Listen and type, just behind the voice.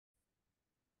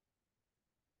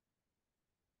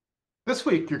This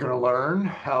week, you're going to learn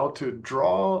how to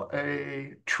draw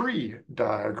a tree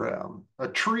diagram. A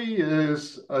tree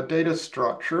is a data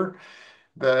structure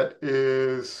that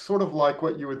is sort of like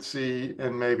what you would see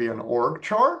in maybe an org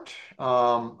chart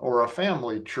or a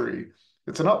family tree.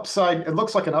 It looks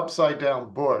like an upside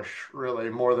down bush, really,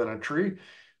 more than a tree.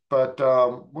 But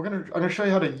I'm going to show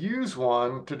you how to use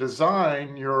one to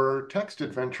design your text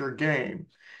adventure game.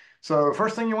 So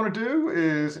first thing you want to do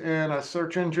is in a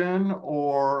search engine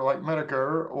or like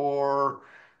Metager or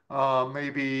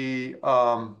maybe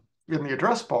in the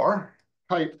address bar,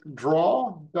 type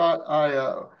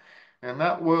draw.io, and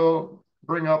that will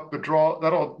bring up the draw.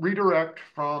 That'll redirect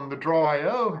from the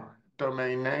drawio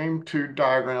domain name to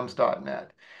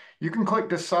diagrams.net. You can click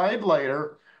decide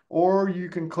later, or you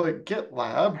can click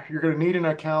GitLab. You're going to need an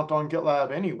account on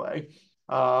GitLab anyway.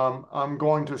 I'm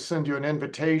going to send you an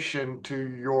invitation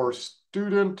to your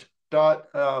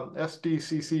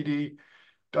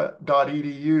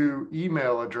student.sdccd.edu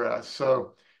email address.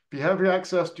 So if you have your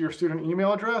access to your student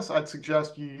email address, I'd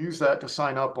suggest you use that to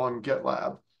sign up on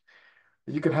GitLab.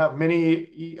 You can have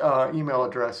many email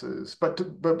addresses,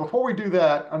 but before we do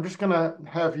that, I'm just going to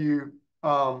have you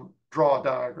draw a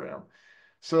diagram.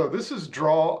 So this is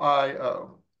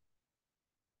drawio.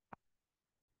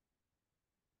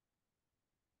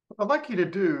 What I'd like you to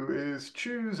do is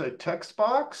choose a text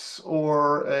box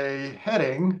or a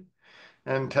heading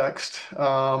and text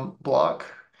block.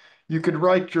 You could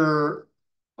write your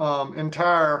we're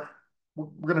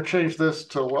going to change this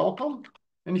to welcome,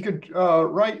 and you could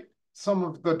write some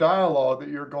of the dialogue that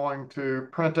you're going to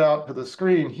print out to the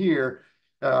screen here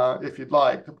if you'd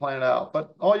like to plan it out.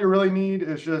 But all you really need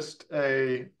is just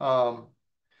uh,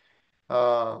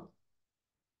 a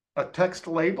text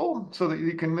label so that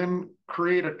you can then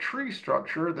create a tree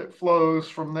structure that flows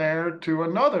from there to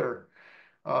another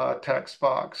text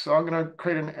box. So I'm going to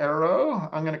create an arrow.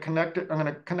 I'm going to connect it. I'm going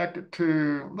to connect it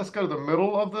to, let's go to the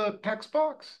middle of the text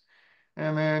box.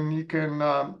 And then you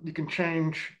can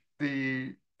change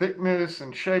the thickness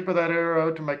and shape of that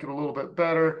arrow to make it a little bit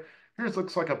better. Here's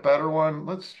looks like a better one.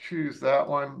 Let's choose that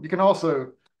one. You can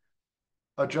also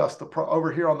adjust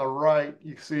over here on the right.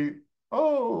 You see,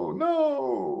 oh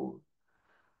no,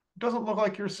 doesn't look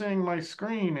like you're seeing my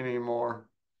screen anymore.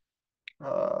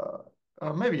 Uh,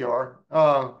 maybe you are.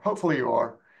 Hopefully you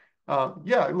are.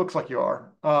 Yeah, it looks like you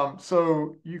are.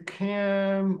 So you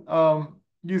can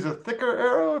use a thicker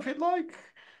arrow if you'd like.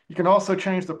 You can also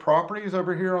change the properties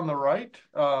over here on the right.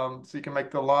 So you can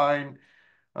make the line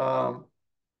um,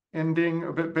 ending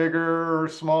a bit bigger or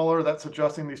smaller. That's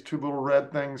adjusting these two little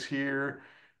red things here.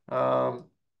 Um,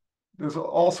 there's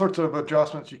all sorts of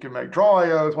adjustments you can make.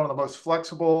 Drawio is one of the most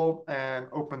flexible and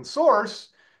open source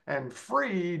and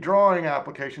free drawing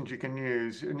applications you can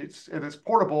use. And it is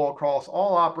portable across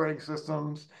all operating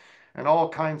systems and all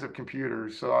kinds of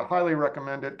computers. So I highly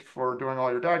recommend it for doing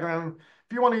all your diagramming.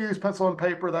 If you want to use pencil and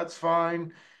paper, that's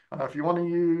fine. If you want to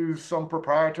use some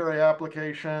proprietary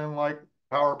application like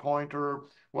PowerPoint or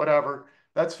whatever,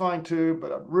 that's fine too,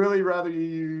 but I'd really rather you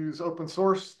use open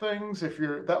source things if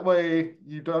you're that way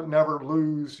you don't never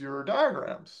lose your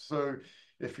diagrams. So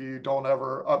if you don't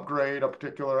ever upgrade a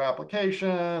particular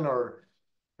application or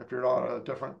if you're on a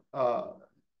different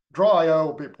Drawio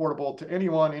will be portable to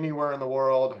anyone anywhere in the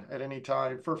world at any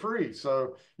time for free.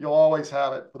 So you'll always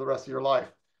have it for the rest of your life.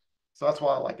 So that's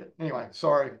why I like it. Anyway,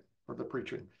 sorry for the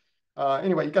preaching.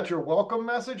 Anyway, you got your welcome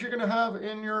message you're going to have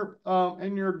in your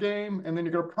game, and then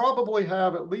you're going to probably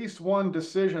have at least one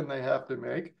decision they have to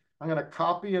make. I'm going to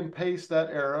copy and paste that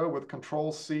arrow with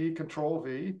Control C, Control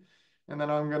V, and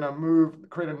then I'm going to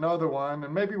create another one,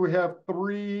 and maybe we have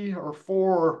 3 or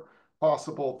 4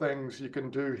 possible things you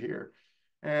can do here.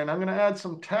 And I'm going to add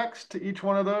some text to each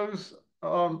one of those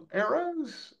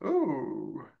arrows.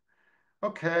 Ooh.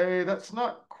 Okay, that's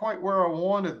not quite where I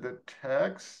wanted the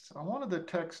text. I wanted the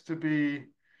text to be,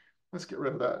 let's get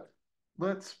rid of that.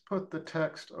 Let's put the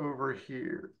text over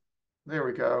here. There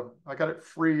we go. I got it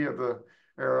free of the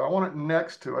arrow. I want it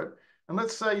next to it. And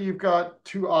let's say you've got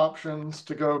 2 options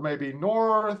to go maybe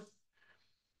north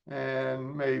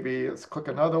and maybe let's click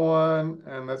another one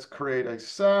and let's create a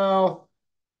south.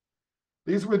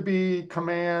 These would be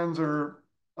commands or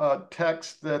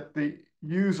text that the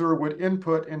user would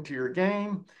input into your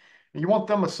game. And you want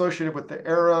them associated with the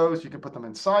arrows. You can put them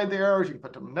inside the arrows. You can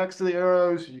put them next to the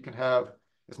arrows. You can have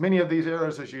as many of these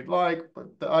arrows as you'd like.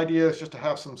 But the idea is just to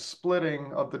have some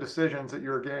splitting of the decisions that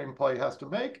your gameplay has to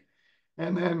make.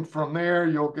 And then from there,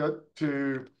 you'll get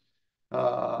to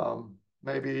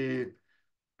maybe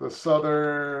the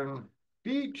southern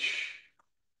beach.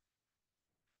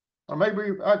 Or maybe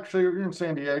actually you're in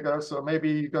San Diego, so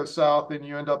maybe you go south and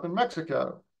you end up in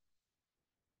Mexico.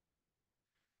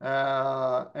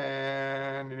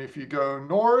 And if you go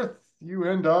north, you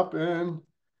end up in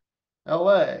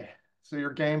LA. So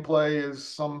your gameplay is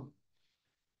some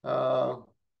uh,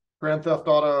 Grand Theft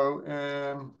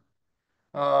Auto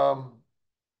um,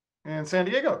 in San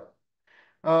Diego.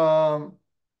 Um,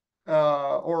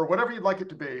 or whatever you'd like it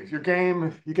to be. Your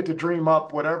game, you get to dream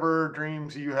up whatever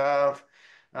dreams you have,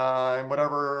 and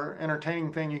whatever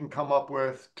entertaining thing you can come up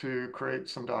with to create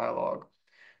some dialogue.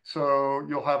 So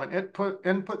you'll have an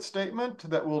input statement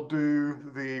that will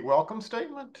do the welcome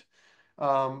statement.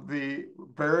 The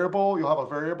variable, you'll have a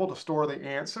variable to store the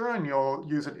answer, and you'll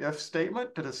use an if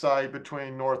statement to decide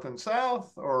between north and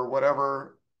south or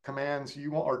whatever commands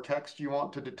you want or text you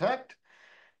want to detect.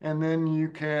 And then you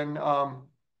can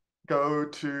go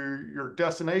to your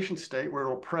destination state where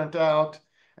it'll print out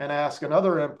and ask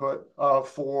another input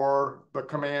for the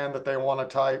command that they want to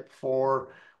type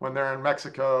for when they're in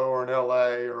Mexico or in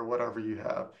LA or whatever you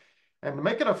have. And to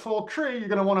make it a full tree, you're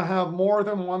going to want to have more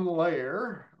than one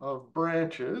layer of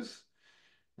branches.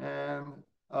 And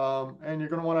you're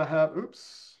going to want to have,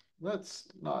 oops, let's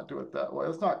not do it that way.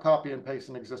 Let's not copy and paste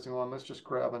an existing one. Let's just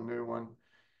grab a new one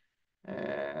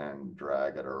and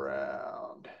drag it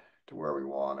around to where we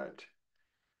want it.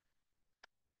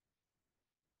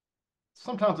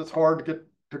 Sometimes it's hard to get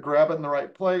to grab it in the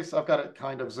right place. I've got it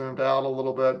kind of zoomed out a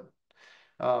little bit.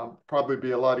 Probably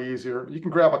be a lot easier. You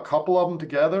can grab a couple of them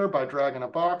together by dragging a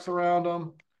box around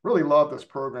them. Really love this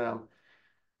program.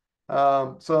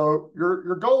 So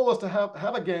your goal is to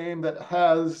have a game that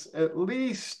has at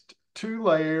least two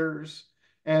layers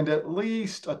and at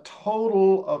least a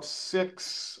total of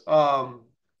six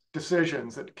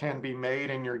decisions that can be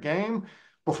made in your game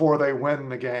before they win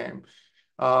the game.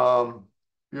 Um,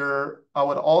 I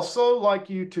would also like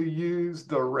you to use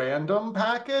the random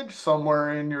package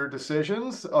somewhere in your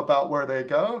decisions about where they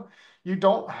go. You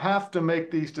don't have to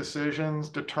make these decisions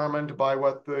determined by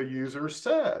what the user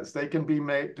says. They can be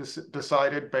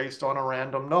decided based on a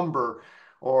random number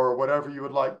or whatever you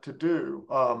would like to do.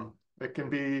 It can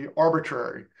be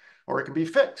arbitrary or it can be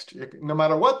fixed. No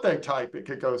matter what they type, it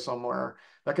could go somewhere.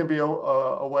 That can be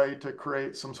a way to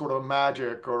create some sort of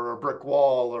magic or a brick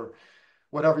wall or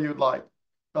whatever you'd like.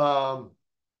 Um,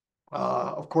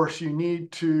 of course, you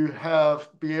need to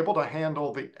be able to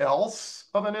handle the else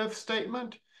of an if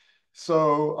statement.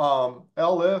 So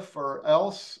elif or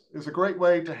else is a great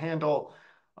way to handle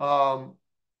um,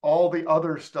 all the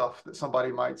other stuff that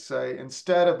somebody might say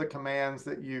instead of the commands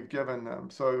that you've given them.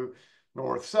 So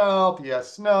north, south,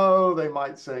 yes, no, they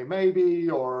might say maybe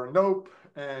or nope,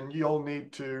 and you'll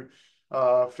need to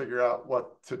figure out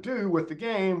what to do with the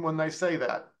game when they say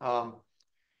that.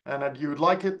 And you would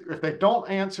like it, if they don't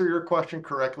answer your question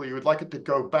correctly, you would like it to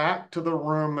go back to the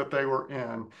room that they were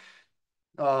in.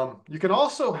 You can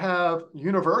also have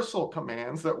universal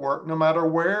commands that work no matter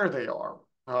where they are.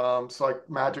 So like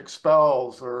magic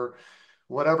spells or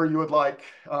whatever you would like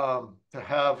to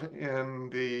have in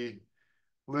the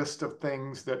list of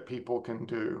things that people can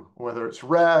do, whether it's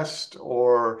rest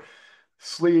or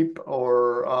sleep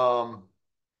or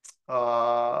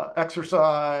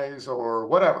exercise or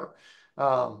whatever.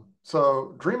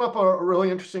 So dream up a really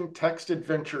interesting text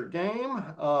adventure game,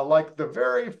 like the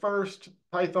very first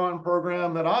Python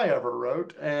program that I ever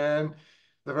wrote, and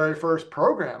the very first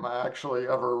program I actually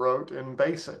ever wrote in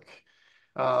BASIC.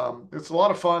 It's a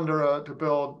lot of fun to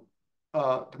build,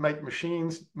 to make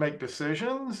machines make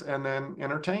decisions and then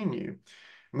entertain you.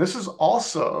 And this is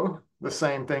also the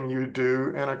same thing you do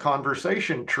in a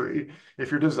conversation tree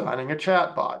if you're designing a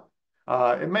chatbot.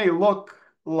 It may look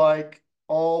like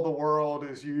all the world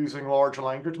is using large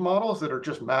language models that are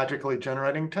just magically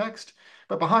generating text,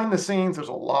 but behind the scenes, there's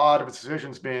a lot of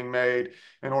decisions being made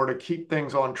in order to keep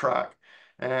things on track.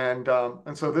 And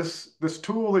so this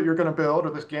tool that you're going to build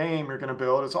or this game you're going to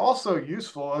build is also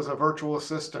useful as a virtual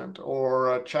assistant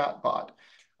or a chatbot.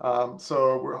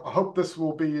 So I hope this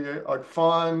will be a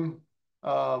fun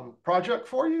project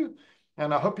for you.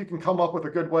 And I hope you can come up with a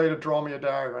good way to draw me a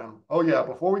diagram. Oh yeah,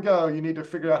 before we go, you need to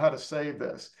figure out how to save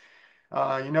this.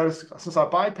 You notice since I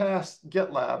bypassed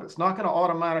GitLab, it's not going to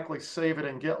automatically save it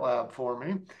in GitLab for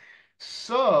me.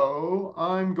 So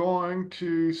I'm going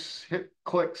to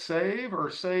click save or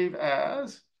save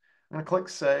as. I'm going to click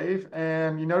save,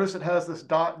 and you notice it has this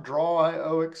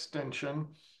 .drawio extension.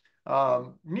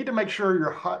 You need to make sure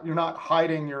you're not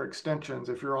hiding your extensions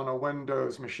if you're on a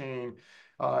Windows machine.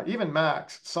 Even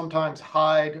Macs sometimes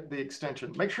hide the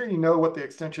extension. Make sure you know what the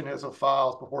extension is of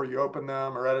files before you open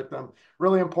them or edit them.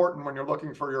 Really important when you're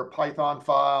looking for your Python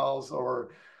files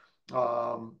or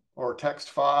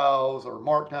text files or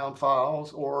markdown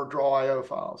files or drawio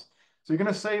files. So you're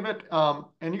going to save it, and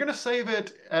you're going to save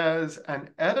it as an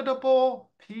editable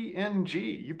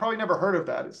PNG. You probably never heard of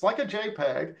that. It's like a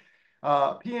JPEG.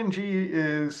 PNG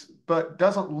is, but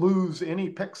doesn't lose any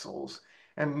pixels.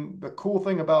 And the cool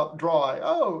thing about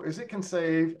drawio is it can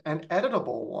save an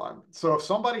editable one. So if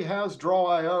somebody has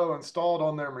drawio installed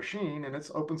on their machine, and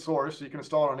it's open source, so you can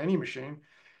install it on any machine,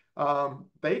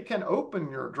 they can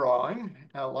open your drawing,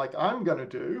 like I'm going to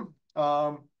do.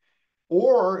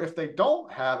 Or if they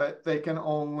don't have it, they can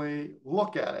only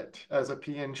look at it as a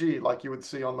PNG like you would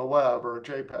see on the web or a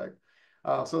JPEG.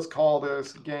 So let's call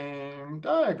this game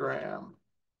diagram.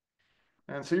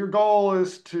 And so your goal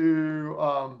is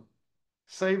to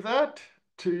save that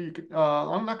to,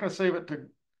 I'm not going to save it to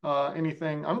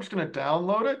anything. I'm just going to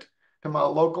download it to my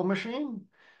local machine.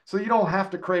 So you don't have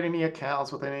to create any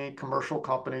accounts with any commercial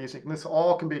companies. This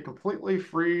all can be completely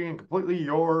free and completely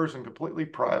yours and completely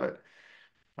private.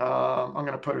 I'm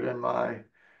going to put it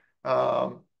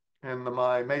um, in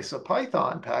my Mesa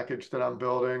Python package that I'm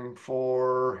building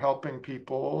for helping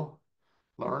people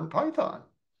learn Python.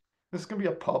 This is going to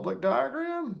be a public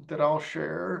diagram that I'll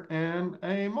share in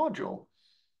a module.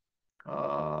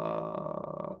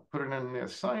 Put it in the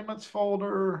assignments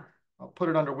folder. I'll put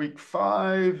it under week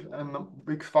 5 and the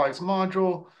week 5's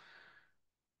module.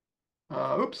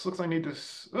 Oops, looks like I need to.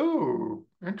 Oh,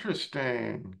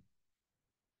 interesting.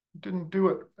 Didn't do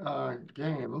it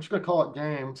game. I'm just going to call it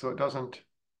game so it doesn't.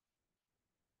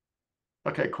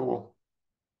 Okay, cool.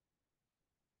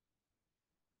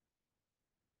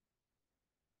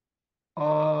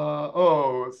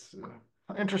 It's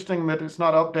interesting that it's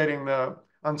not updating the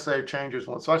unsaved changes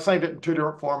one. So I saved it in 2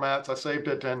 different formats. I saved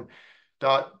it in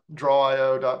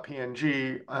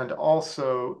 .drawio.png and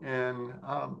also in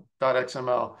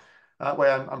 .xml. That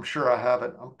way I'm sure I have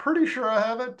it. I'm pretty sure I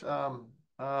have it.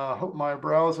 I hope my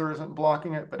browser isn't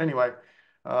blocking it. But anyway,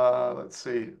 let's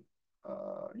see.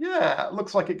 Yeah, it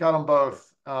looks like it got them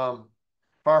both.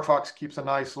 Firefox keeps a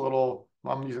nice little,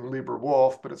 I'm using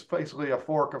LibreWolf, but it's basically a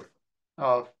fork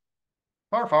of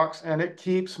Firefox, and it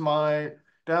keeps my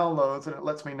downloads and it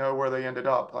lets me know where they ended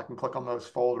up. I can click on those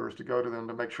folders to go to them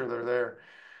to make sure they're there.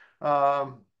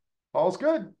 All's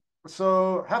good.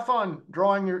 So have fun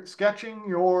sketching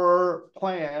your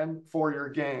plan for your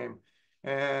game.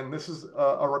 And this is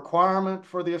a requirement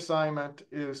for the assignment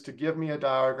is to give me a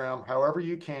diagram, however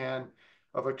you can,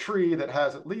 of a tree that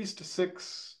has at least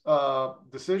 6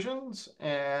 decisions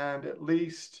and at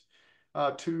least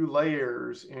 2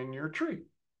 layers in your tree.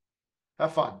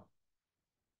 Have fun.